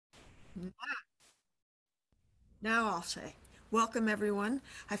Now I'll say, welcome everyone.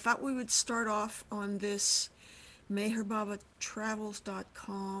 I thought we would start off on this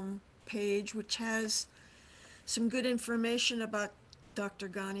meherbabatravels.com page, which has some good information about Dr.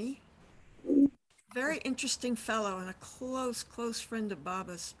 Ghani. Very interesting fellow and a close friend of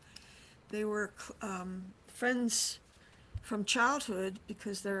Baba's. They were friends from childhood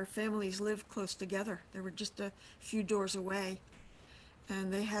because their families lived close together. They were just a few doors away,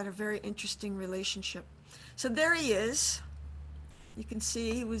 and they had a very interesting relationship. So there he is. You can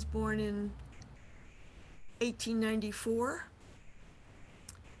see he was born in 1894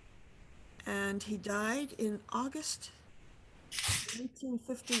 and he died in August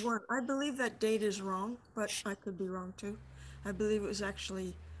 1951. I believe that date is wrong, but I could be wrong too. I believe it was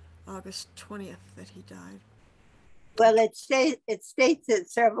actually August 20th that he died. Well, it states it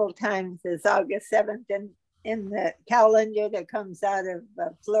several times as August 7th in the calendar that comes out of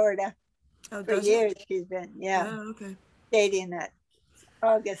Florida. Oh, For does it? years she's been, Oh, okay. stating that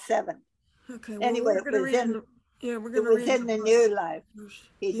August 7th. Okay, well, Anyway, we're gonna read in the, yeah, we're it gonna was read in the the book. new life.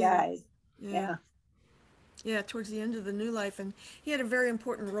 He Yeah, died. yeah, Yeah. yeah, towards the end of the new life, and he had a very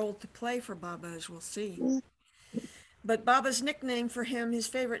important role to play for Baba, as we'll see. But Baba's nickname for him, his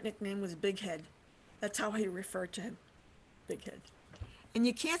favorite nickname, was Big Head. That's how he referred to him, Big Head. And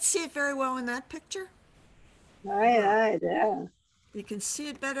you can't see it very well in that picture. Right, yeah. You can see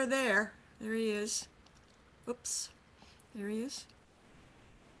it better there. There he is. Oops. There he is.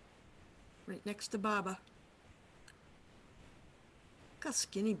 Right next to Baba. Look how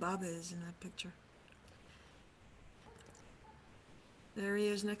skinny Baba is in that picture. There he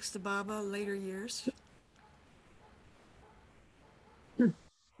is next to Baba, later years.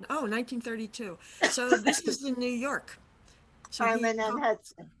 Oh, 1932. So this is in New York. So Harmon and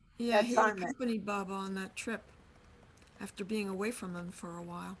Hudson. yeah, That's he had Harmon. accompanied Baba on that trip after being away from him for a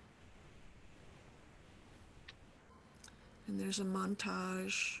while. And there's a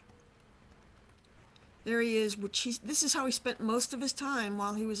montage. There he is, this is how he spent most of his time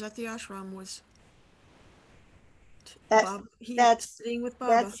while he was at the ashram was That that's sitting with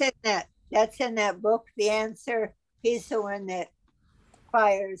Baba. that's in that book, The Answer. He's the one that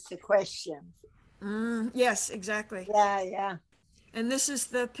fires the questions. Yes, exactly. Yeah, yeah. And this is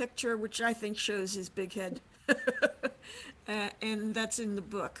the picture which I think shows his big head. And that's in the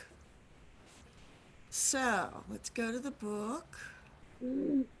book. So let's go to the book.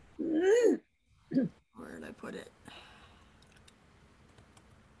 Where did I put it?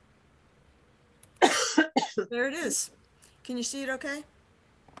 There it is. Can you see it okay?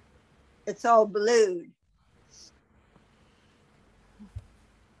 It's all blued.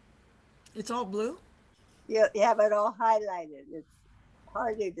 It's all blue? You have it all highlighted. It's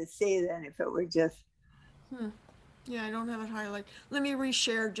harder to see than if it were just. Yeah, I don't have it highlighted. Let me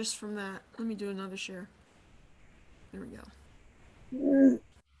reshare just from that. Let me do another share. There we go.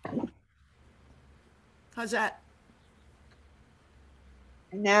 How's that?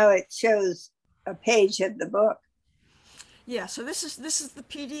 And now it shows a page of the book. Yeah, so this is the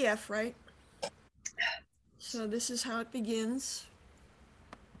PDF, right? So this is how it begins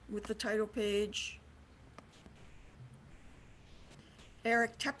with the title page.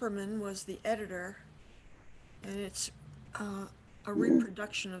 Eric Tepperman was the editor, and it's a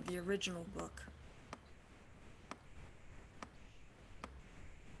reproduction of the original book.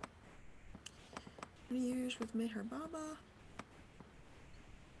 Many years with Meher Baba.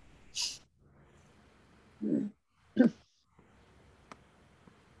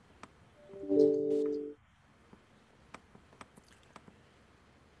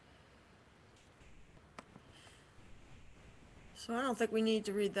 So I don't think we need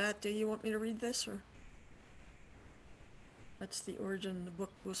to read that. Do you want me to read this, or? That's the origin. The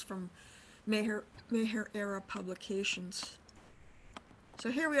book was from Meher era publications. So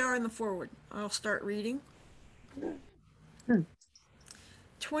here we are in the foreword. I'll start reading.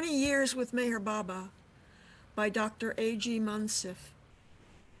 20 Years with Meher Baba by Dr. A.G. Munsiff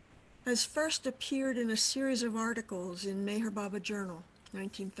has first appeared in a series of articles in Meher Baba Journal,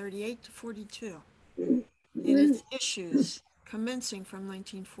 1938 to 42, in its issues commencing from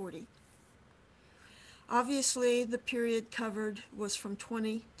 1940. Obviously, the period covered was from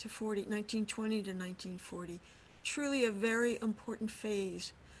 1920 to 1940, truly a very important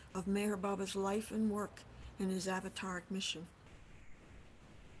phase of Meher Baba's life and work in his avataric mission.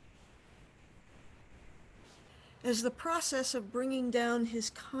 As the process of bringing down his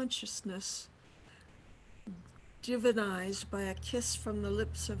consciousness, divinized by a kiss from the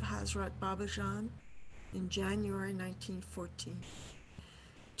lips of Hazrat Babajan in January 1914,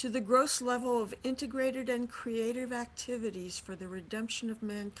 to the gross level of integrated and creative activities for the redemption of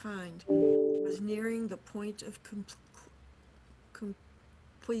mankind was nearing the point of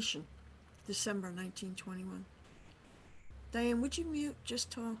completion, December 1921. Diane, would you mute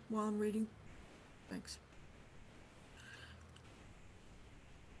just while I'm reading? Thanks.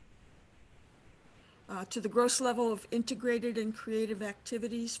 To the gross level of integrated and creative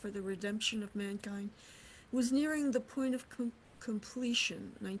activities for the redemption of mankind was nearing the point of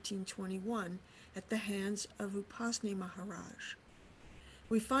completion, 1921, at the hands of Upasni Maharaj.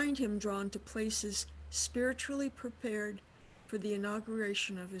 We find him drawn to places spiritually prepared for the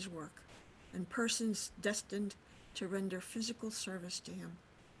inauguration of his work, and persons destined to render physical service to him.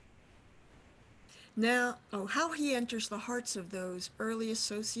 Now, how he enters the hearts of those early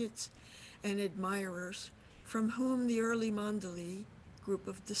associates and admirers from whom the early Mandali group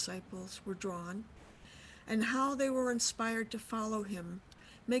of disciples were drawn, and how they were inspired to follow him,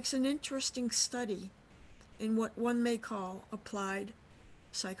 makes an interesting study in what one may call applied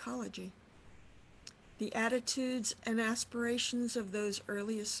psychology. The attitudes and aspirations of those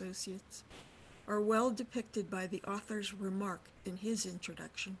early associates are well depicted by the author's remark in his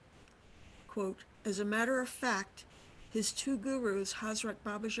introduction. Quote, as a matter of fact, his two gurus, Hazrat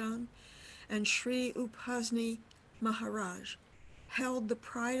Babajan and Sri Upasni Maharaj, held the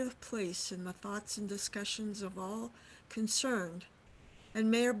pride of place in the thoughts and discussions of all concerned,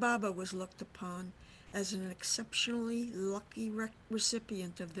 and Meher Baba was looked upon as an exceptionally lucky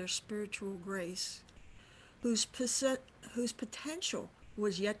recipient of their spiritual grace, whose potential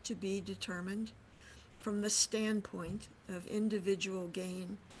was yet to be determined from the standpoint of individual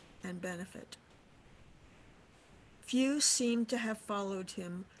gain and benefit. Few seem to have followed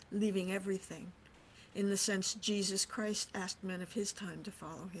him, leaving everything, in the sense Jesus Christ asked men of his time to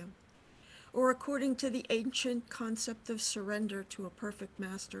follow him, or according to the ancient concept of surrender to a perfect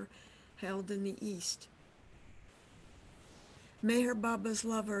master held in the East. Meher Baba's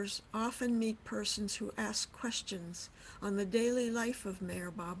lovers often meet persons who ask questions on the daily life of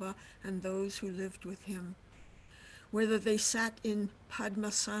Meher Baba and those who lived with him, whether they sat in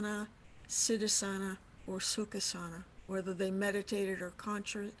Padmasana, Siddhasana, or Sukhasana, whether they meditated or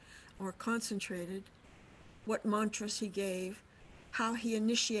concentrated, what mantras he gave, how he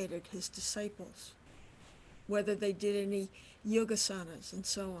initiated his disciples, whether they did any yogasanas, and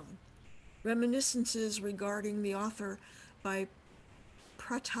so on. Reminiscences regarding the author by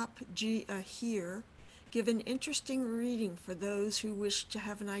Pratap G. Ahir give an interesting reading for those who wish to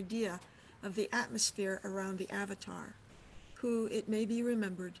have an idea of the atmosphere around the avatar, who, it may be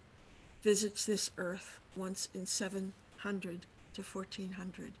remembered, visits this earth once in 700 to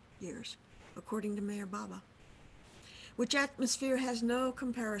 1400 years, according to Meher Baba, which atmosphere has no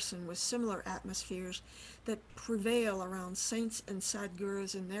comparison with similar atmospheres that prevail around saints and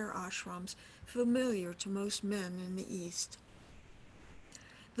sadgurus in their ashrams, familiar to most men in the East.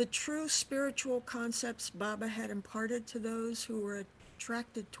 The true spiritual concepts Baba had imparted to those who were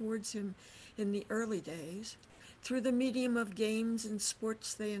attracted towards him in the early days, through the medium of games and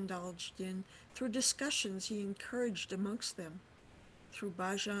sports they indulged in, through discussions he encouraged amongst them, through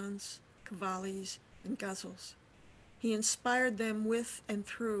bhajans, qawwalis, and ghazals. He inspired them with and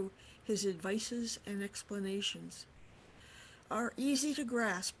through his advices and explanations, are easy to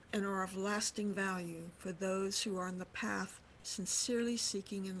grasp and are of lasting value for those who are on the path sincerely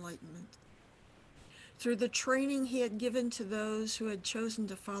seeking enlightenment. Through the training he had given to those who had chosen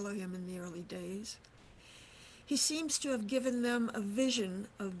to follow him in the early days, he seems to have given them a vision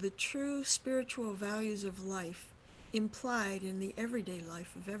of the true spiritual values of life implied in the everyday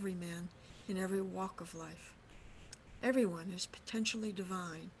life of every man in every walk of life. Everyone is potentially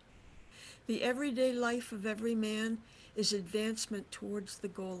divine. The everyday life of every man is advancement towards the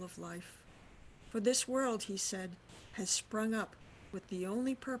goal of life. For this world, he said, has sprung up with the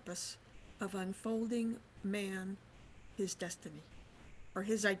only purpose of unfolding man his destiny, or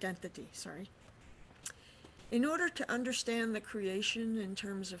his identity, In order to understand the creation in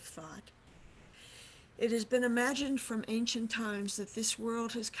terms of thought, it has been imagined from ancient times that this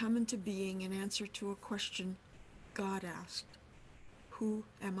world has come into being in answer to a question God asked, who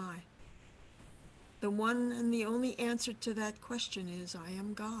am I? The one and the only answer to that question is, I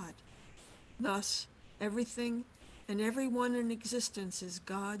am God. Thus, everything and everyone in existence is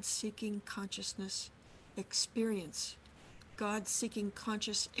God seeking consciousness experience, God seeking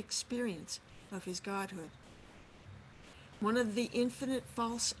conscious experience of his Godhood. One of the infinite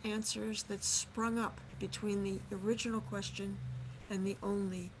false answers that sprung up between the original question and the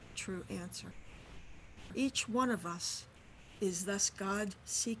only true answer. Each one of us is thus God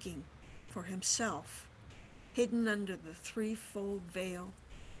seeking for himself, hidden under the threefold veil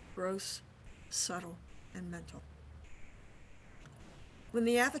gross, subtle, and mental. When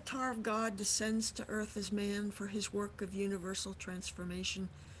the avatar of God descends to earth as man for his work of universal transformation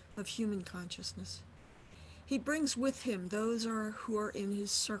of human consciousness, he brings with him those who are in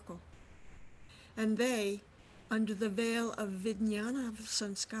his circle, and they, under the veil of vijnana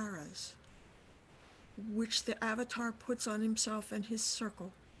sanskaras, which the avatar puts on himself and his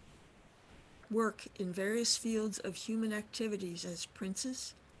circle, work in various fields of human activities as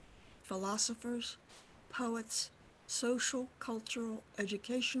princes, philosophers, poets, social, cultural,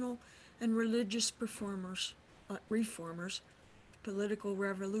 educational, and religious reformers, political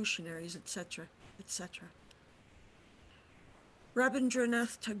revolutionaries, etc., etc.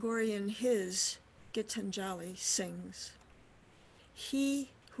 Rabindranath Tagore in his Gitanjali sings, "He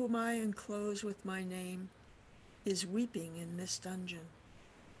whom I enclose with my name is weeping in this dungeon.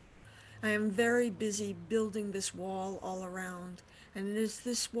 I am very busy building this wall all around, and as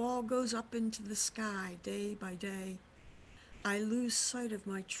this wall goes up into the sky day by day, I lose sight of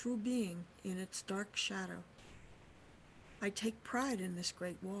my true being in its dark shadow. I take pride in this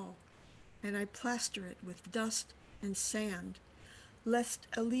great wall, and I plaster it with dust and sand, lest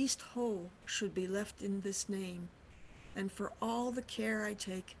a least hole should be left in this name, and for all the care I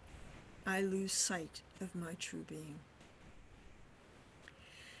take, I lose sight of my true being."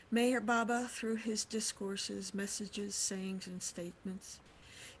 Meher Baba, through his discourses, messages, sayings, and statements,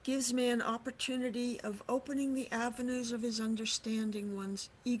 gives me an opportunity of opening the avenues of his understanding one's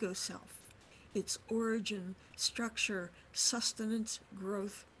ego self, its origin, structure, sustenance,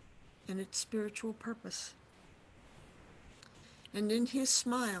 growth, and its spiritual purpose. And in his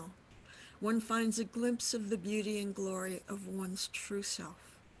smile, one finds a glimpse of the beauty and glory of one's true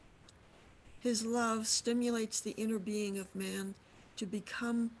self. His love stimulates the inner being of man to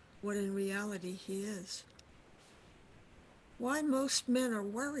become what in reality he is. Why most men are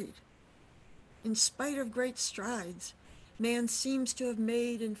worried? In spite of great strides man seems to have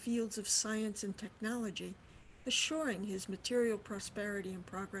made in fields of science and technology, assuring his material prosperity and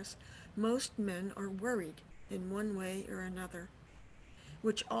progress, most men are worried in one way or another,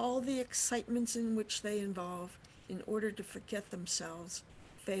 which all the excitements in which they involve in order to forget themselves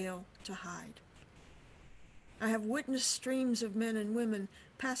fail to hide. I have witnessed streams of men and women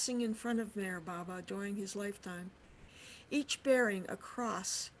passing in front of Meher Baba during his lifetime, each bearing a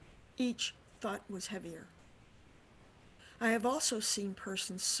cross each thought was heavier. I have also seen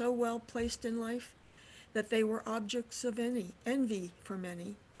persons so well placed in life that they were objects of envy for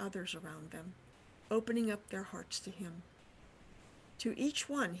many others around them, opening up their hearts to him. To each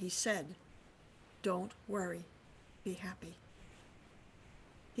one he said, "Don't worry, be happy."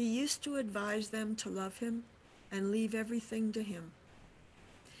 He used to advise them to love him and leave everything to him.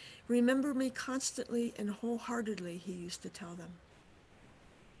 "Remember me constantly and wholeheartedly," he used to tell them.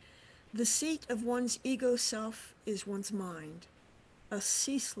 The seat of one's ego self is one's mind, a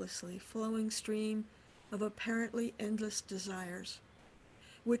ceaselessly flowing stream of apparently endless desires,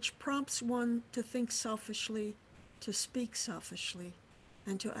 which prompts one to think selfishly, to speak selfishly,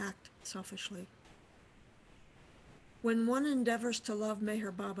 and to act selfishly. When one endeavors to love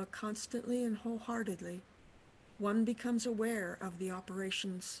Meher Baba constantly and wholeheartedly, one becomes aware of the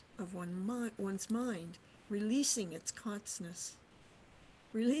operations of one's mind, releasing its contents,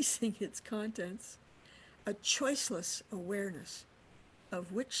 a choiceless awareness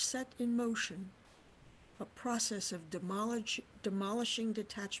of which set in motion a process of demolishing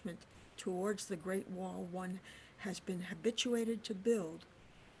detachment towards the great wall one has been habituated to build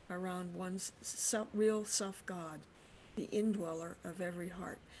around one's real self-God, the indweller of every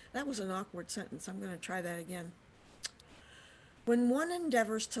heart. That was an awkward sentence. I'm going to try that again. When one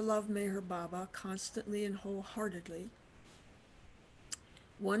endeavors to love Meher Baba constantly and wholeheartedly,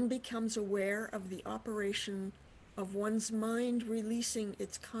 one becomes aware of the operation of one's mind releasing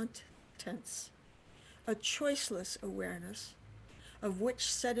its contents, a choiceless awareness of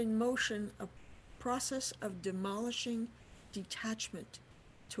which set in motion a process of demolishing detachment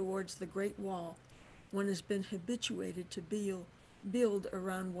towards the great wall one has been habituated to build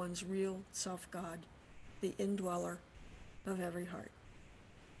around one's real self-God, the indweller of every heart.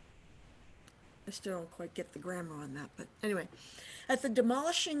 I still don't quite get the grammar on that, but anyway. At the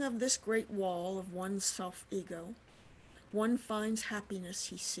demolishing of this great wall of one's self-ego, one finds happiness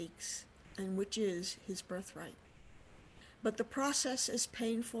he seeks, and which is his birthright. But the process is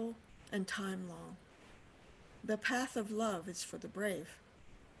painful and time-long. The path of love is for the brave.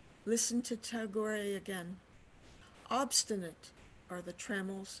 Listen to Tagore again. "Obstinate are the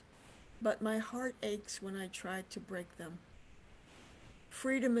trammels, but my heart aches when I try to break them.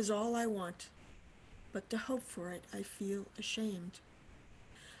 Freedom is all I want, but to hope for it I feel ashamed.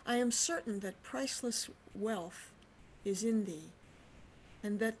 I am certain that priceless wealth is in thee,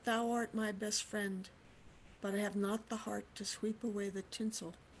 and that thou art my best friend, but I have not the heart to sweep away the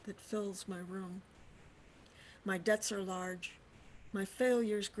tinsel that fills my room. My debts are large, my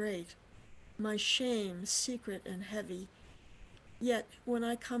failures great, my shame secret and heavy, yet when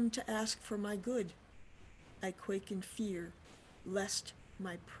I come to ask for my good, I quake in fear, lest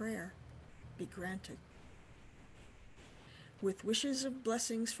my prayer be granted. With wishes of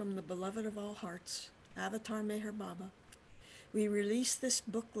blessings from the beloved of all hearts, Avatar Meher Baba, we release this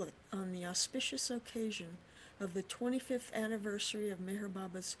booklet on the auspicious occasion of the 25th anniversary of Meher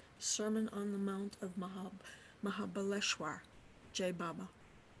Baba's Sermon on the Mount of Mahabaleshwar, Jai Baba.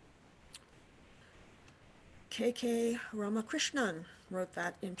 K.K. Ramakrishnan wrote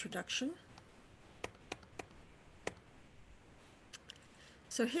that introduction.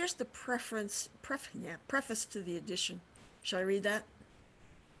 So here's the preface to the edition. Shall I read that?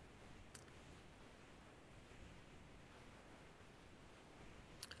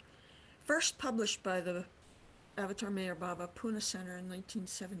 First published by the Avatar Meher Baba Pune Center in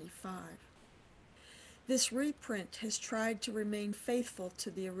 1975. This reprint has tried to remain faithful to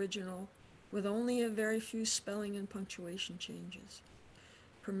the original with only a very few spelling and punctuation changes.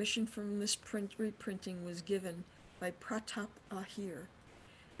 Permission from this reprinting was given by Pratap Ahir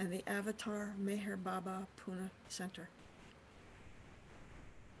and the Avatar Meher Baba Pune Center.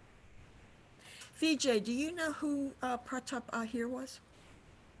 Vijay, do you know who Pratap Ahir was?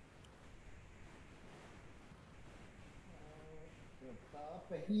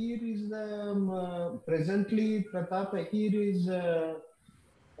 Pratap Ahir is presently Pratap Ahir is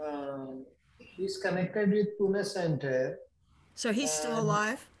he's connected with Pune Center. So he's still And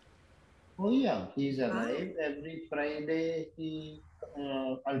alive? oh yeah, he's Ah. alive. Every Friday he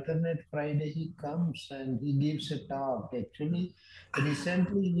alternate Friday he comes and he gives a talk. Actually,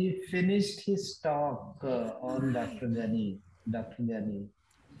 recently he finished his talk on Right. Dr. Ghani.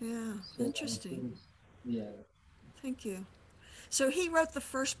 Yeah, So I interesting. think yeah. Thank you. So he wrote the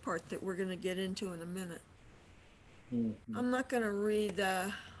first part that we're going to get into in a minute. Mhm. I'm not going to read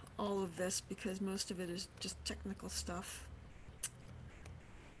all of this because most of it is just technical stuff.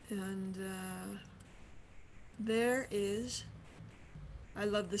 And there is, I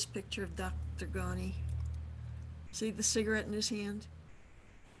love this picture of Dr. Ghani. See the cigarette in his hand?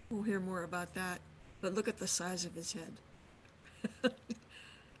 We'll hear more about that. But look at the size of his head.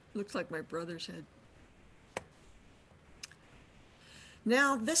 Looks like my brother's head.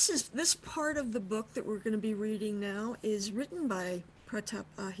 Now, this part of the book that we're going to be reading now is written by Pratap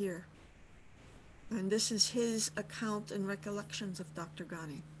Ahir. And this is his account and recollections of Dr.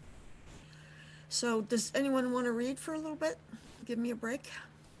 Ghani. So does anyone want to read for a little bit? Give me a break.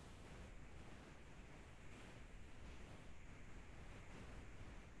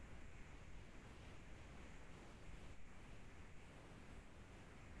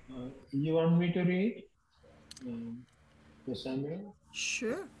 You want me to read, Cassandra?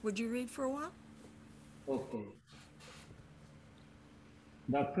 Sure. Would you read for a while? Okay.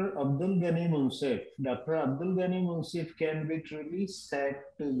 Dr. Abdul Ghani Munsiff. Dr. Abdul Ghani Munsiff can be truly said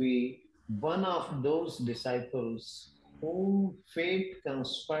to be one of those disciples whom fate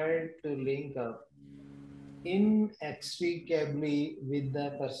conspired to link up inextricably with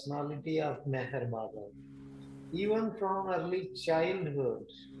the personality of Meher Baba. Even from early childhood,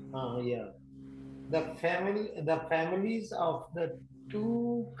 yeah, the families of the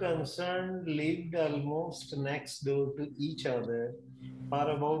two concerned lived almost next door to each other for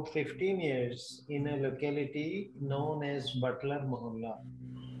about 15 years in a locality known as Butler Mohalla,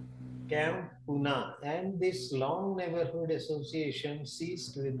 Camp Pune, and this long neighborhood association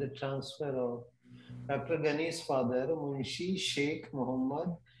ceased with the transfer of Dr. Ghani's father, Munshi Sheikh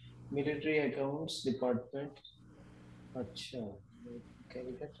Mohammed, Military Accounts Department. Acha,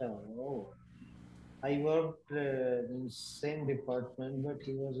 Calcutta. Oh, I worked in same department, but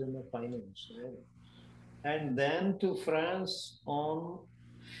he was in the finance. Oh. And then to France on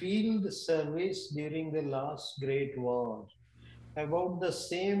field service during the last Great War, about the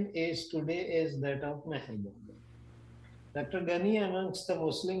same age today as that of Meher Baba. Dr. Ghani, amongst the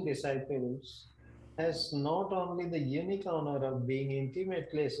Muslim disciples, has not only the unique honor of being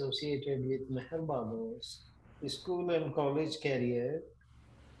intimately associated with Meher Baba's school and college career,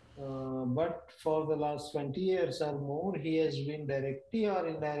 but for the last 20 years or more, he has been directly or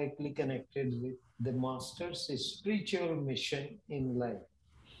indirectly connected with the Master's spiritual mission in life.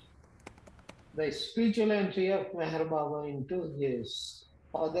 The spiritual entry of Meher Baba into his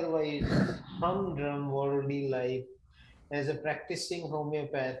otherwise humdrum worldly life as a practicing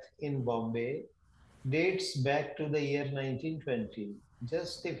homeopath in Bombay dates back to the year 1920.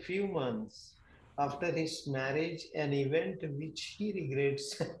 just a few months after his marriage, an event which he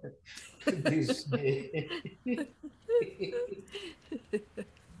regrets to this day.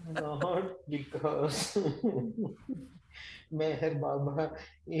 Not because Meher Baba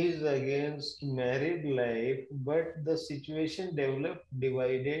is against married life, but the situation developed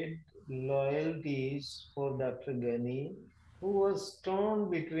divided loyalties for Dr. Ghani, who was torn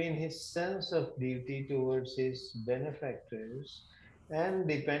between his sense of duty towards his benefactors and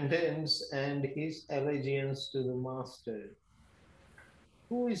dependents and his allegiance to the master,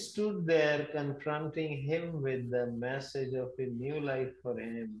 who stood there confronting him with the message of a new life for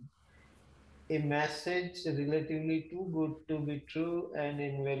him, a message relatively too good to be true and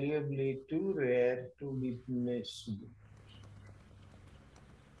invaluably too rare to be missed.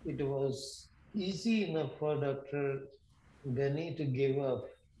 It was easy enough for Dr. Ghani to give up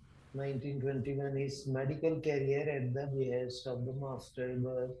 1921 his medical career at the behest of the master,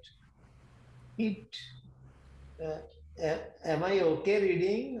 but it uh, am I okay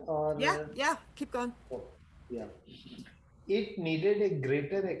reading Yeah, or yeah, keep going. oh, yeah. It needed a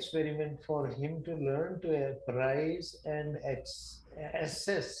greater experiment for him to learn to appraise and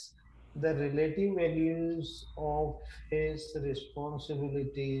assess the relative values of his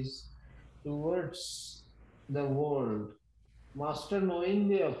responsibilities towards the world. Master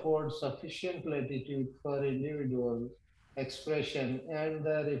knowingly affords sufficient latitude for individual expression and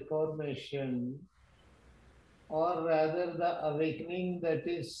the reformation, or rather the awakening that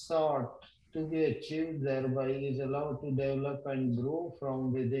is sought to be achieved thereby is allowed to develop and grow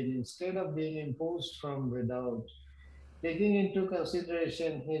from within instead of being imposed from without. Taking into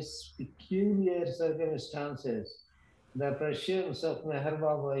consideration his peculiar circumstances, the prescience of Meher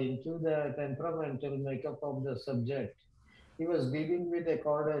Baba into the temperamental makeup of the subject he was dealing with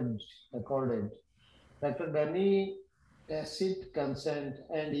accorded. Dr. Ghani tacit consent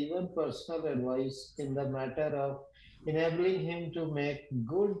and even personal advice in the matter of enabling him to make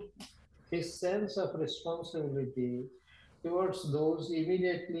good his sense of responsibility towards those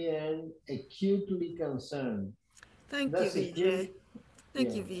immediately and acutely concerned. Thank you, Thus, VJ. Thank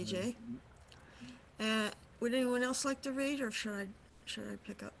yeah. you, VJ. Would anyone else like to read, or should I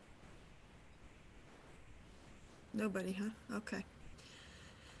pick up? Nobody, huh? Okay.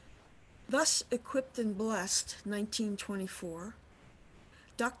 Thus equipped and blessed, 1924,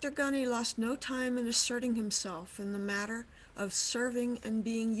 Dr. Ghani lost no time in asserting himself in the matter of serving and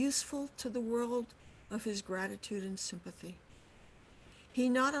being useful to the world of his gratitude and sympathy. He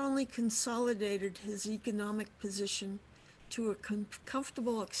not only consolidated his economic position to a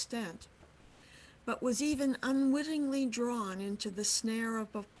comfortable extent, but was even unwittingly drawn into the snare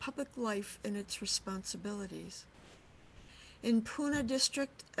of public life and its responsibilities. In Pune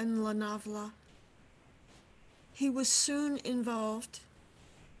district and Lonavala, he was soon involved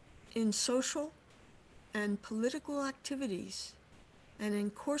in social and political activities, and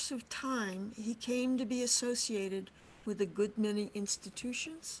in course of time he came to be associated with a good many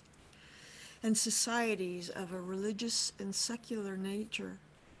institutions and societies of a religious and secular nature,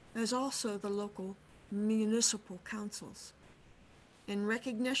 as also the local municipal councils. In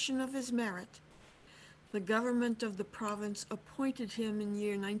recognition of his merit, the government of the province appointed him in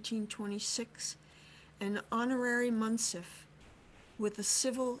year 1926 an honorary Munsiff with a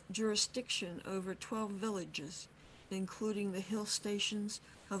civil jurisdiction over 12 villages, including the hill stations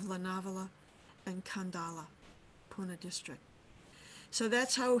of Lonavala and Kandala, Pune district. So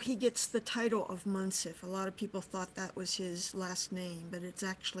that's how he gets the title of Munsiff. A lot of people thought that was his last name, but it's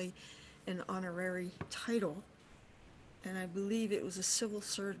actually an honorary title. And I believe it was a civil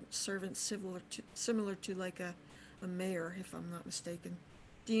servant, similar to like a mayor, if I'm not mistaken.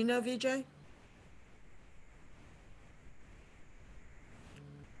 Do you know, VJ?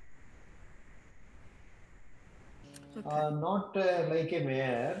 Okay. Not like a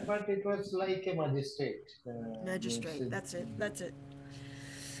mayor, but it was like a magistrate. Magistrate. That's it. That's it.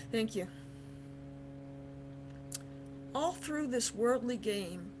 Thank you. All through this worldly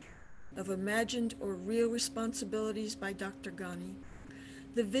game of imagined or real responsibilities by Dr. Ghani,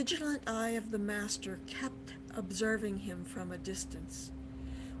 the vigilant eye of the master kept observing him from a distance,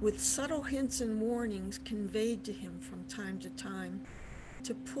 with subtle hints and warnings conveyed to him from time to time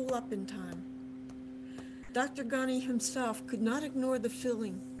to pull up in time. Dr. Ghani himself could not ignore the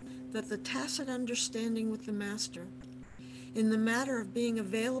feeling that the tacit understanding with the master, in the matter of being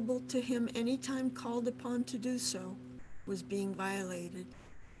available to him any time called upon to do so, was being violated.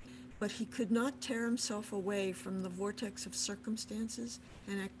 But he could not tear himself away from the vortex of circumstances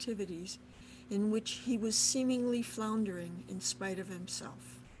and activities in which he was seemingly floundering in spite of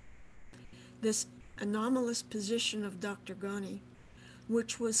himself. This anomalous position of Dr. Ghani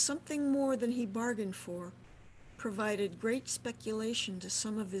which was something more than he bargained for, provided great speculation to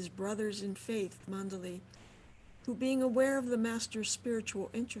some of his brothers in faith, Mandali, who, being aware of the master's spiritual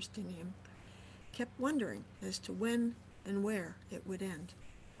interest in him, kept wondering as to when and where it would end.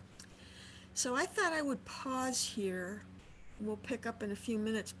 So I thought I would pause here. We'll pick up in a few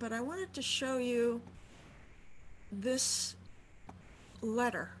minutes, but I wanted to show you this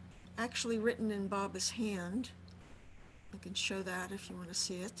letter, actually written in Baba's hand. I can show that if you want to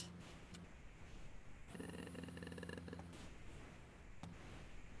see it.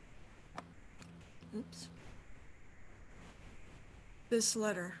 Oops. This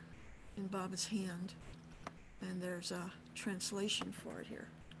letter in Baba's hand, and there's a translation for it here,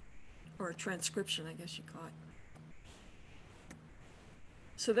 or a transcription, I guess you call it.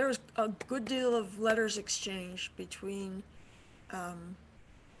 So there was a good deal of letters exchanged between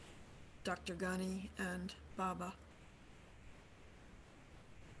Dr. Ghani and Baba.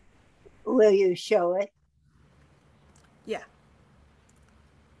 Will you show it? Yeah.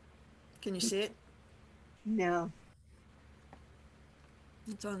 Can you see it? No.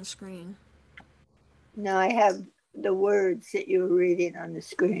 It's on the screen. No, I have the words that you were reading on the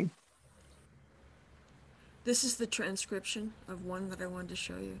screen. This is the transcription of one that I wanted to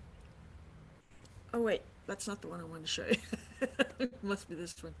show you. Oh wait, that's not the one I wanted to show you. It must be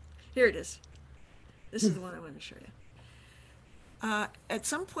this one. Here it is. This is the one I wanted to show you. At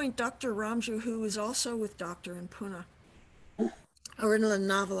some point, Dr. Ramju, who was also with Doctor in Pune, or in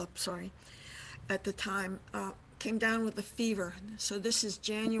Lonavala, sorry, at the time, came down with a fever. So this is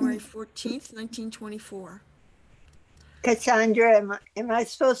January 14th, 1924. Cassandra, am I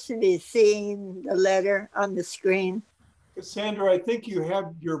supposed to be seeing the letter on the screen? Cassandra, I think you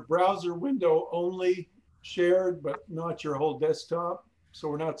have your browser window only shared, but not your whole desktop. So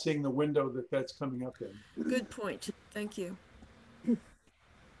we're not seeing the window that's coming up in. Good point. Thank you.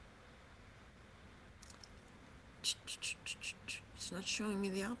 It's not showing me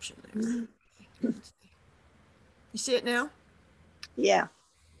the option there. You see it now? Yeah.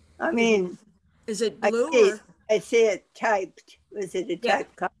 I mean, Is it blue? I see it typed. Was it a Yeah.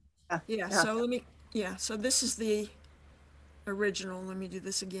 typed copy? Yeah, so so this is the original. Let me do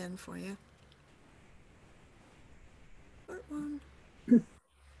this again for you. Part one.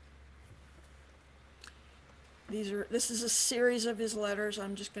 This is a series of his letters.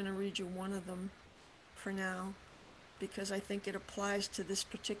 I'm just going to read you one of them for now, because I think it applies to this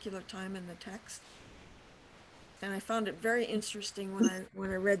particular time in the text. And I found it very interesting when I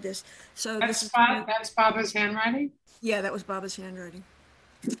read this. So that's Baba's handwriting? Yeah, that was Baba's handwriting.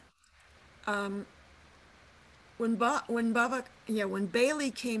 When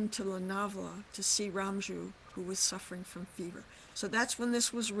Bailey came to Lonavala to see Ramju, who was suffering from fever. So that's when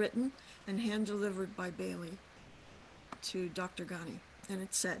this was written and hand-delivered by Bailey to Dr. Ghani. And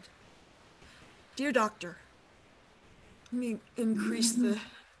it said, "Dear Doctor," let me increase the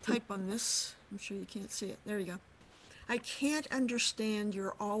type on this. I'm sure you can't see it. There you go. "I can't understand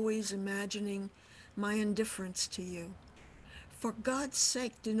your always imagining my indifference to you. For God's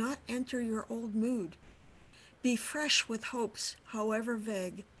sake, do not enter your old mood. Be fresh with hopes, however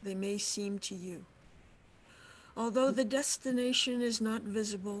vague they may seem to you. Although the destination is not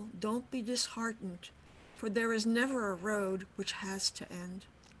visible, don't be disheartened, for there is never a road which has to end."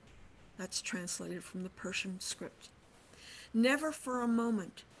 That's translated from the Persian script. "Never for a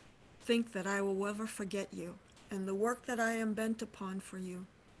moment think that I will ever forget you and the work that I am bent upon for you.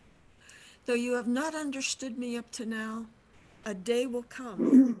 Though you have not understood me up to now, a day will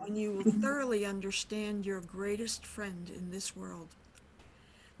come when you will thoroughly understand your greatest friend in this world.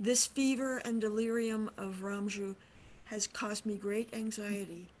 This fever and delirium of Ramju has caused me great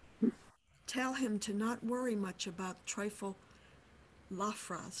anxiety. Tell him to not worry much about trifle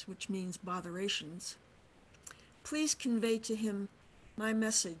lafras, which means botherations. Please convey to him my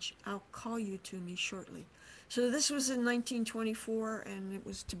message. I'll call you to me shortly." So this was in 1924, and it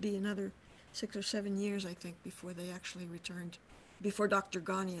was to be another 6 or 7 years, I think, before they actually returned, before Dr.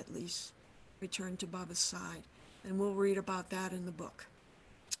 Ghani at least returned to Baba's side. And we'll read about that in the book.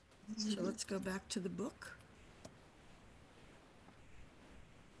 So let's go back to the book.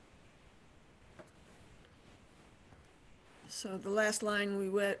 So the last line we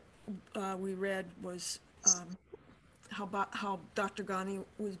read was how Dr. Ghani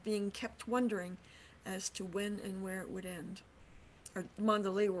was being kept wondering as to when and where it would end, or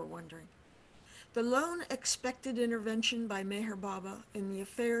Mandalay were wondering. "The lone expected intervention by Meher Baba in the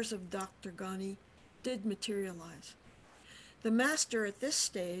affairs of Dr. Ghani did materialize. The master at this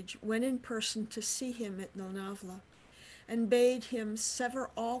stage went in person to see him at Lonavala and bade him sever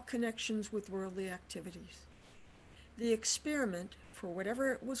all connections with worldly activities. The experiment, for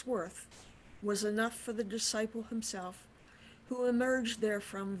whatever it was worth, was enough for the disciple himself, who emerged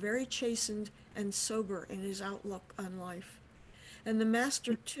therefrom very chastened and sober in his outlook on life. And the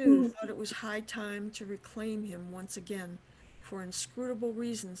master, too, thought it was high time to reclaim him once again for inscrutable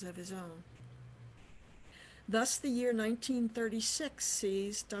reasons of his own. Thus the year 1936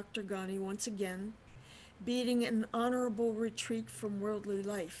 sees Dr. Ghani once again beating an honorable retreat from worldly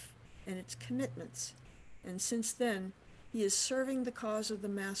life and its commitments, and since then he is serving the cause of the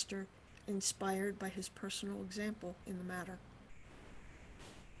master, inspired by his personal example in the matter.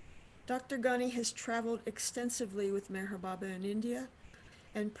 Dr. Ghani has traveled extensively with Meher Baba in India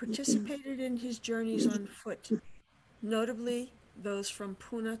and participated in his journeys on foot, notably those from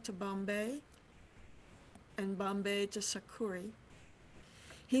Pune to Bombay and Bombay to Sakuri.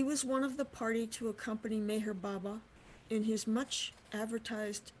 He was one of the party to accompany Meher Baba in his much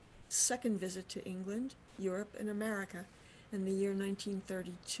advertised second visit to England, Europe, and America in the year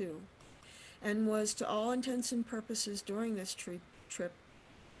 1932, and was, to all intents and purposes during this trip,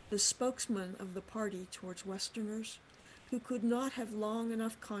 the spokesman of the party towards Westerners who could not have long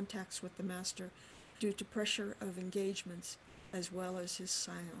enough contacts with the master due to pressure of engagements as well as his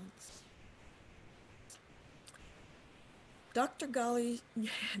silence. Dr. Ghani's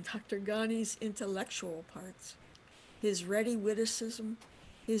intellectual parts, his ready witticism,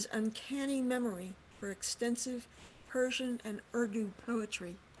 his uncanny memory for extensive Persian and Urdu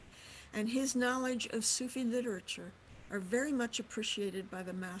poetry, and his knowledge of Sufi literature are very much appreciated by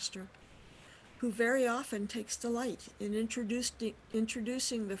the master, who very often takes delight in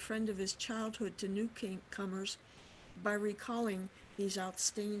introducing the friend of his childhood to newcomers by recalling these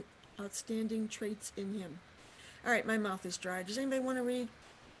outstanding traits in him. All right, my mouth is dry. Does anybody want to read?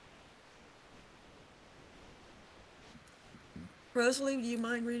 Rosalie, do you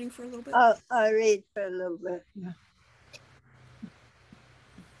mind reading for a little bit? I'll read for a little bit.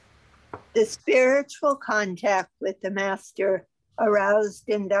 The spiritual contact with the master aroused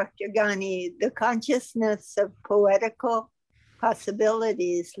in Dr. Ghani the consciousness of poetical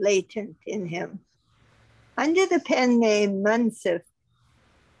possibilities latent in him. Under the pen name Munsiff,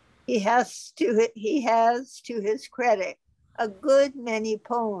 he has to his credit a good many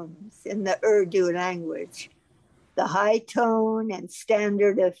poems in the Urdu language. The high tone and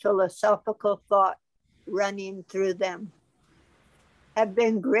standard of philosophical thought running through them have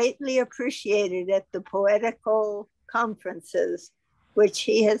been greatly appreciated at the poetical conferences, which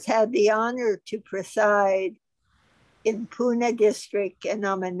he has had the honor to preside in Pune district and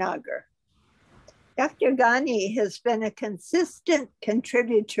Ahmednagar. Dr. Ghani has been a consistent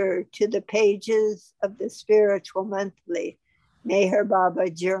contributor to the pages of the Spiritual Monthly, Meher Baba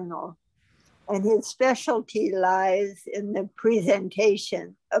Journal, and his specialty lies in the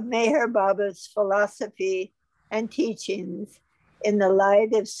presentation of Meher Baba's philosophy and teachings in the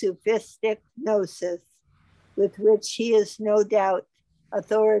light of Sufistic gnosis, with which he is no doubt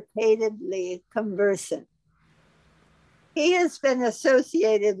authoritatively conversant. He has been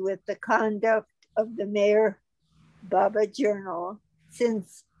associated with the conduct of the Meher Baba Journal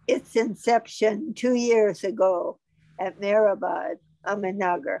since its inception 2 years ago at Mehrabad,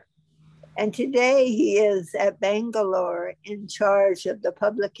 Ahmednagar. And today he is at Bangalore in charge of the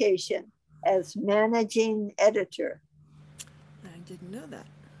publication as managing editor. I didn't know that.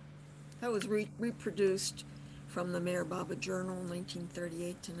 That was reproduced from the Meher Baba Journal,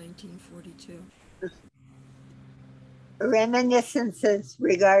 1938 to 1942. Reminiscences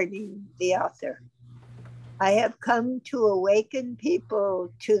regarding the author. I have come to awaken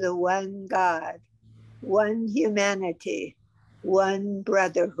people to the one God, one humanity, one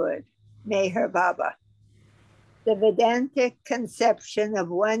brotherhood, Meher Baba. The Vedantic conception of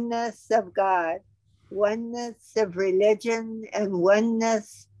oneness of God, oneness of religion, and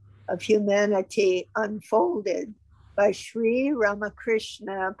oneness of humanity unfolded by Sri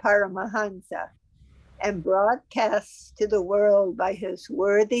Ramakrishna Paramahansa and broadcast to the world by his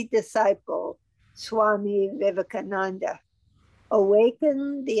worthy disciple, Swami Vivekananda,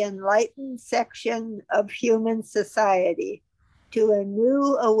 awakened the enlightened section of human society to a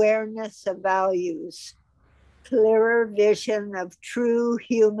new awareness of values, clearer vision of true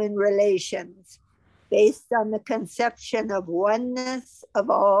human relations based on the conception of oneness of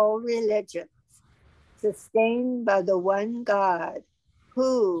all religions, sustained by the one God,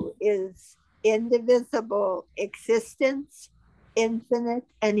 who is indivisible existence, infinite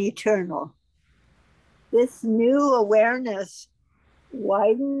and eternal. This new awareness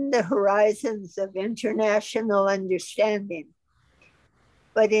widened the horizons of international understanding.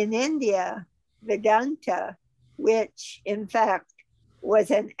 But in India, Vedanta, which in fact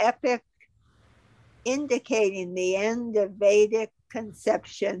was an epic indicating the end of Vedic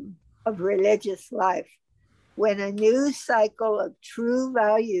conception of religious life, when a new cycle of true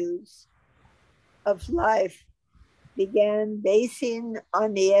values of life began basing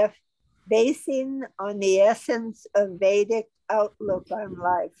on the essence of Vedic outlook on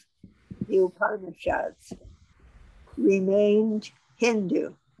life. The Upanishads remained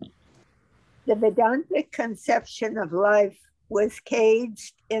Hindu. The Vedantic conception of life was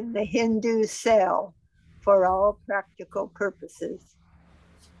caged in the Hindu cell for all practical purposes.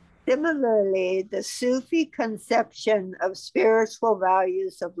 Similarly, the Sufi conception of spiritual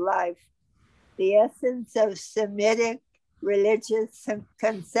values of life, the essence of Semitic religious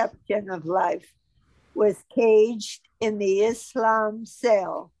conception of life, was caged in the Islam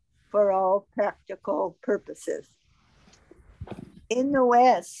cell for all practical purposes. In the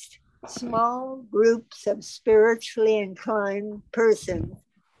West, small groups of spiritually inclined persons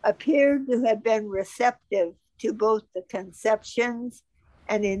appeared to have been receptive to both the conceptions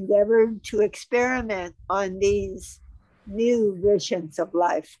and endeavored to experiment on these new visions of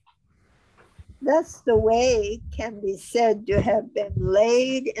life. Thus, the way can be said to have been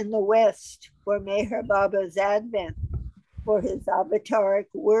laid in the West for Meher Baba's advent, for his avataric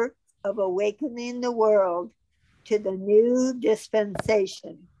work of awakening the world to the new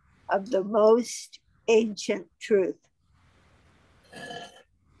dispensation of the most ancient truth.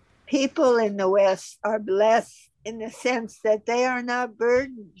 People in the West are blessed in the sense that they are not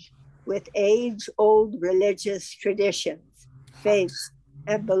burdened with age-old religious traditions, faiths,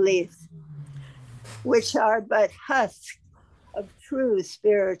 and beliefs, which are but husks of true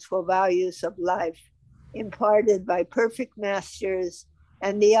spiritual values of life, imparted by perfect masters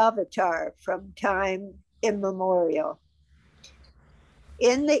and the avatar from time immemorial.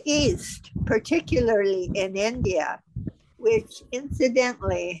 In the East, particularly in India, which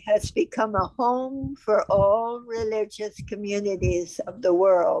incidentally has become a home for all religious communities of the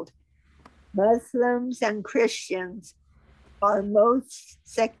world, Muslims and Christians are most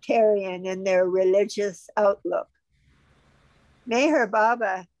sectarian in their religious outlook. Meher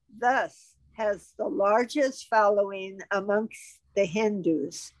Baba thus has the largest following amongst the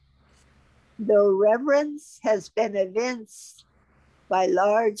Hindus, though reverence has been evinced by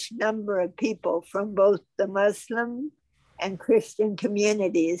large number of people from both the Muslim and Christian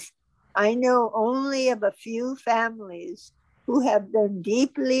communities. I know only of a few families who have been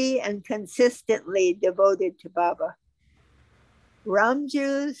deeply and consistently devoted to Baba.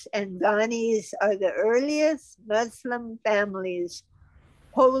 Ramjus and Ghanis are the earliest Muslim families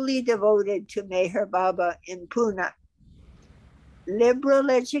wholly devoted to Meher Baba in Pune. Liberal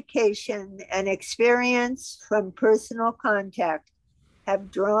education and experience from personal contact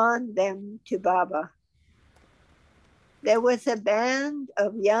have drawn them to Baba. There was a band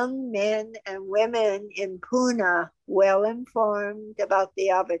of young men and women in Pune well informed about the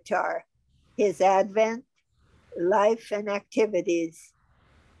avatar, his advent, life, and activities.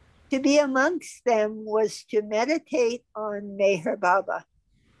 To be amongst them was to meditate on Meher Baba.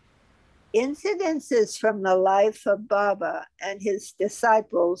 Incidences from the life of Baba and his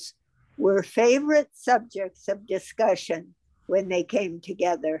disciples were favorite subjects of discussion when they came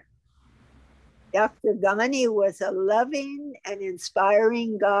together. Dr. Ghani was a loving and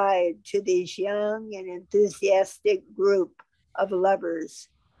inspiring guide to these young and enthusiastic group of lovers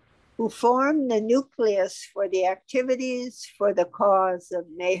who formed the nucleus for the activities for the cause of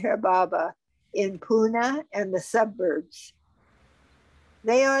Meher Baba in Pune and the suburbs.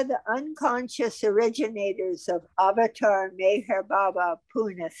 They are the unconscious originators of Avatar Meher Baba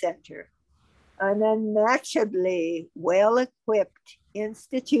Pune Center, an unmatchably well-equipped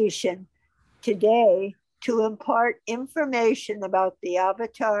institution today to impart information about the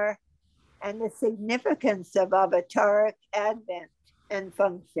avatar and the significance of avataric advent and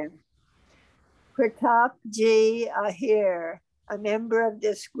function. Pratap Ji Ahir, a member of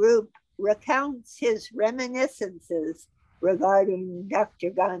this group, recounts his reminiscences regarding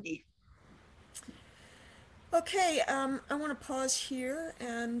Dr. Ghani. Okay, I want to pause here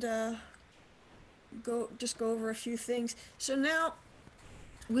and go over a few things. So now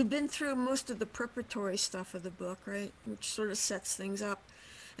we've been through most of the preparatory stuff of the book, right, which sort of sets things up,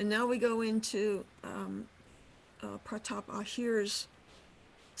 and now we go into Pratap Ahir's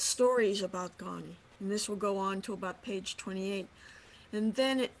stories about Ghani, and this will go on to about page 28. And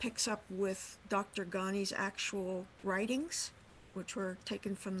then it picks up with Dr. Ghani's actual writings, which were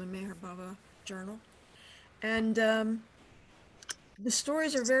taken from the Meher Baba journal. And the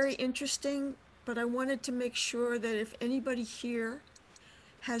stories are very interesting, but I wanted to make sure that if anybody here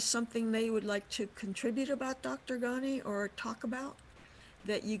has something they would like to contribute about Dr. Ghani or talk about,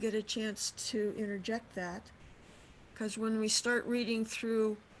 that you get a chance to interject that, because when we start reading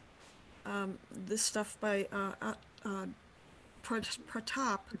through this stuff by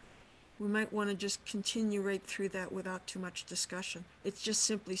Pratap, we might want to just continue right through that without too much discussion. It's just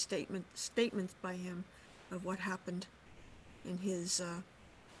simply statements by him of what happened in his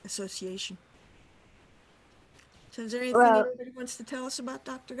association. So is there anything Well, anybody wants to tell us about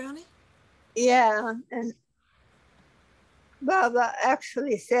Dr. Ghani? yeah, and Baba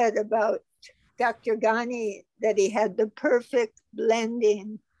actually said about Dr. Ghani that he had the perfect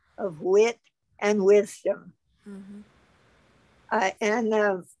blending of wit and wisdom. Mm-hmm. And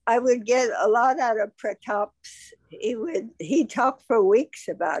I would get a lot out of Pratap's. He talked for weeks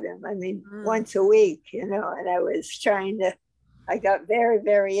about him. I mean, once a week, you know, and I got very,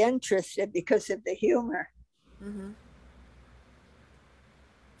 very interested because of the humor. Mm-hmm.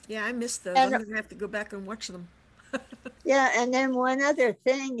 Yeah, I missed those. And, I'm gonna have to go back and watch them. yeah, and then one other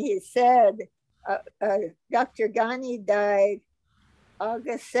thing he said, Dr. Ghani died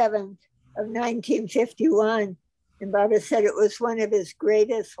August 7th of 1951. And Baba said it was one of his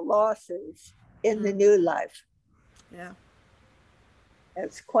greatest losses in the new life. Yeah.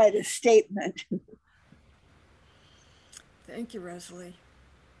 That's quite a statement. Thank you, Rosalie.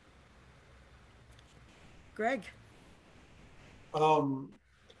 Greg. So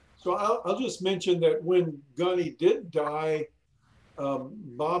I'll just mention that when Ghani did die,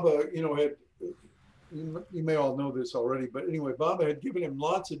 Baba, you know, you may all know this already, but anyway, Baba had given him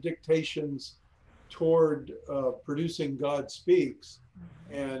lots of dictations toward producing God Speaks.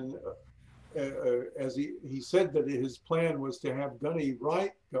 And as he said that his plan was to have Ghani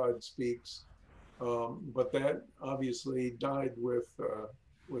write God Speaks, but that obviously died with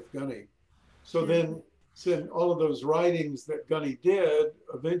Ghani. So then all of those writings that Ghani did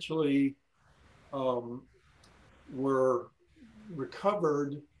eventually were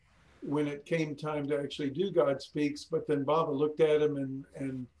recovered when it came time to actually do God Speaks. But then Baba looked at him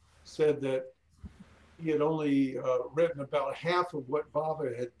and said that he had only written about half of what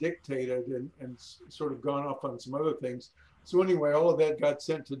Baba had dictated and sort of gone off on some other things. So anyway, all of that got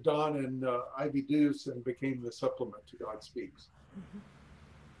sent to Don and Ivy Deuce and became the supplement to God Speaks. Mm-hmm.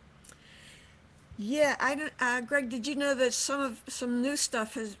 Yeah, I don't. Greg, did you know that some new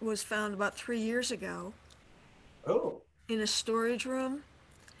stuff was found about 3 years ago? Oh. In a storage room,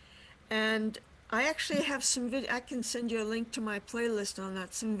 and I actually have some I can send you a link to my playlist on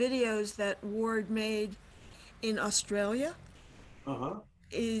that. Some videos that Ward made in Australia.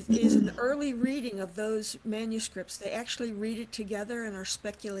 Is an early reading of those manuscripts. They actually read it together and are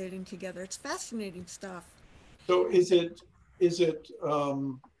speculating together. It's fascinating stuff. So is it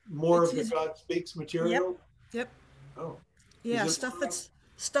more It's of the God Speaks material? Yep. Oh. Yeah, stuff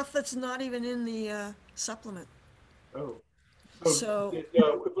that's not even in the supplement. Oh. So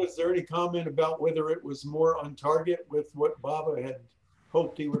was there any comment about whether it was more on target with what Baba had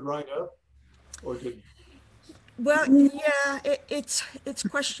hoped he would write up, or did? Well, yeah, it's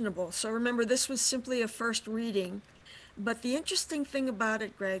questionable. So remember, this was simply a first reading, but the interesting thing about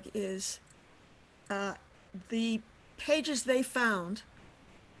it, Greg, is the pages they found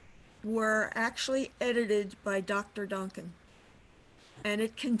were actually edited by Dr. Duncan, and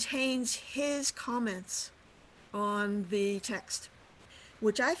it contains his comments on the text,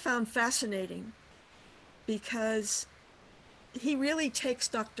 which I found fascinating because he really takes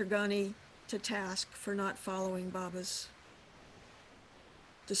Dr. Ghani to task for not following Baba's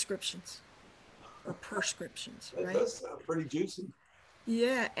descriptions or prescriptions, right? That does sound pretty juicy.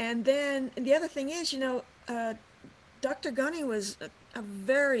 Yeah, and then the other thing is, you know, Dr. Ghani was a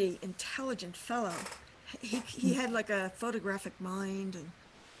very intelligent fellow. He had like a photographic mind, and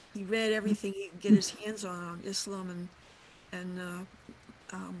he read everything he could get his hands on Islam and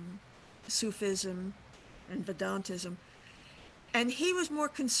Sufism and Vedantism. And he was more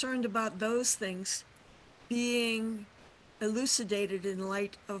concerned about those things being elucidated in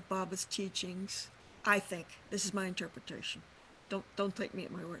light of Baba's teachings, I think. This is my interpretation. Don't take me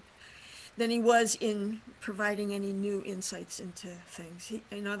at my word. Than he was in providing any new insights into things.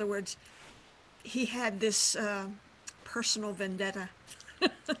 In other words, he had this personal vendetta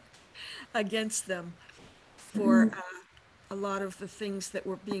against them for a lot of the things that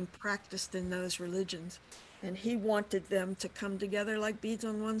were being practiced in those religions. And he wanted them to come together like beads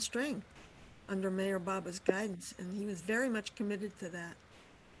on one string under Mayor Baba's guidance. And he was very much committed to that.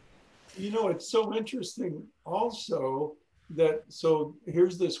 You know, it's so interesting also that, so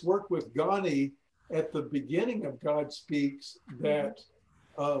here's this work with Ghani at the beginning of God Speaks that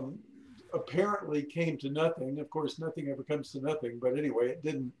apparently came to nothing. Of course, nothing ever comes to nothing, but anyway, it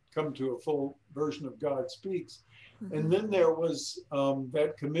didn't come to a full version of God Speaks. And then there was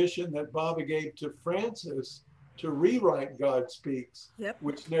that commission that Baba gave to Francis to rewrite God Speaks, Yep.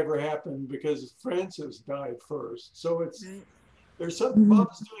 which never happened because Francis died first. So it's Right. there's something,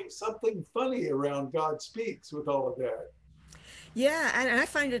 Baba's doing something funny around God Speaks with all of that. Yeah, and I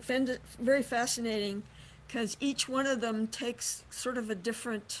find it very fascinating because each one of them takes sort of a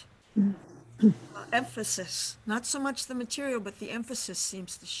different emphasis. Not so much the material, but the emphasis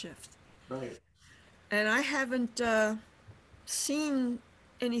seems to shift. Right. And I haven't seen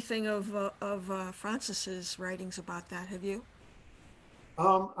anything of Francis's writings about that. Have you?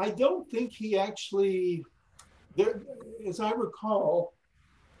 I don't think he actually, there, as I recall,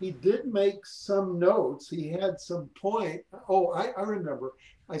 he did make some notes. He had some point. Oh, I remember.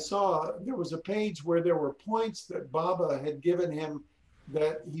 I saw there was a page where there were points that Baba had given him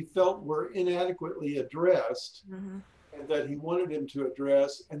that he felt were inadequately addressed and that he wanted him to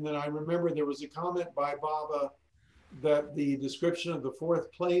address. And then I remember there was a comment by Baba that the description of the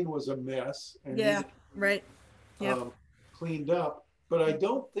fourth plane was a mess and Yeah, needed to be, right. Yep. cleaned up. But I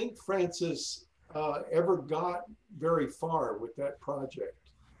don't think Francis ever got very far with that project.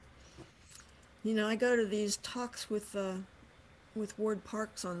 You know, I go to these talks with Ward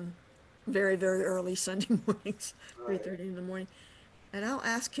Parks on very, very early Sunday mornings, Right. 3:30 in the morning, and I'll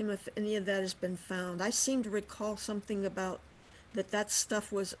ask him if any of that has been found. I seem to recall something about that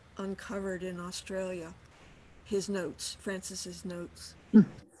stuff was uncovered in Australia. His notes, Francis's notes,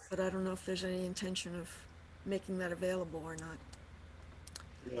 but I don't know if there's any intention of making that available or not.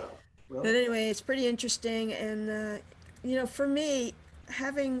 Yeah. Well, But anyway, it's pretty interesting, and you know, for me,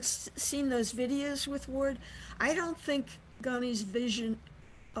 having seen those videos with Ward, I don't think Ghani's vision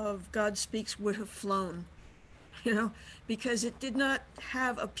of God Speaks would have flown, you know, because it did not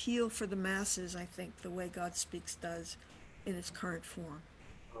have appeal for the masses, I think, the way God Speaks does in its current form.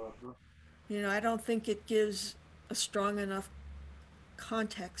 uh-huh. You know, I don't think it gives a strong enough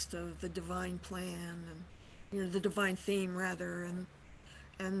context of the divine plan and, you know, the divine theme rather, and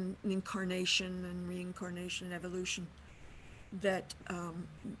incarnation and reincarnation and evolution that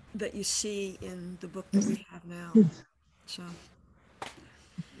that you see in the book that we have now. So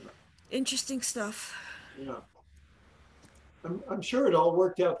interesting stuff. Yeah. I'm sure it all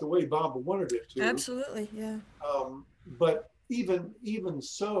worked out the way Baba wanted it to. Absolutely, yeah. But even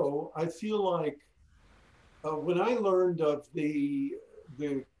so, I feel like when I learned of the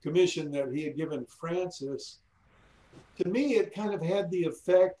commission that he had given Francis, to me it kind of had the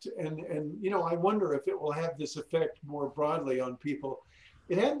effect, and you know, I wonder if it will have this effect more broadly on people.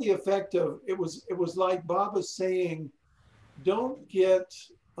 It had the effect of it was like Baba saying, don't get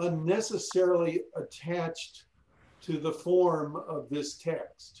unnecessarily attached to the form of this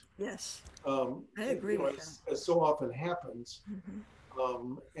text. Yes, I agree You know, with that. as so often happens,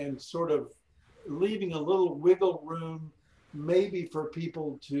 and sort of leaving a little wiggle room, maybe for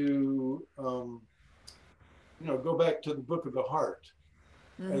people to, you know, go back to the book of the heart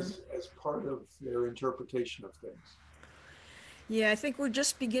as part of their interpretation of things. Yeah, I think we're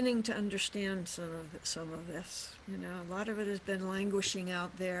just beginning to understand some of this. You know, a lot of it has been languishing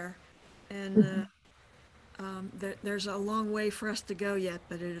out there, and there's a long way for us to go yet.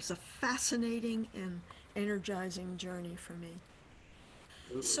 But it is a fascinating and energizing journey for me.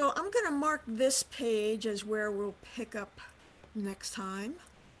 So I'm going to mark this page as where we'll pick up next time.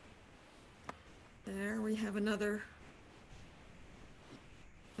 There we have another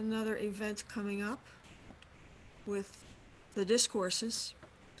event coming up with the discourses.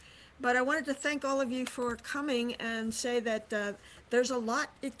 But I wanted to thank all of you for coming and say that there's a lot,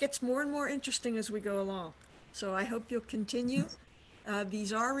 it gets more and more interesting as we go along. So I hope you'll continue.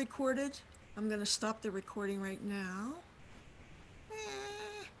 These are recorded. I'm going to stop the recording right now.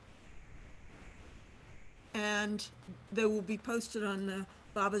 And they will be posted on the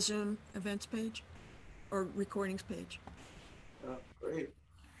Baba Zoom events page or recordings page. Great. There you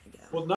go. Well,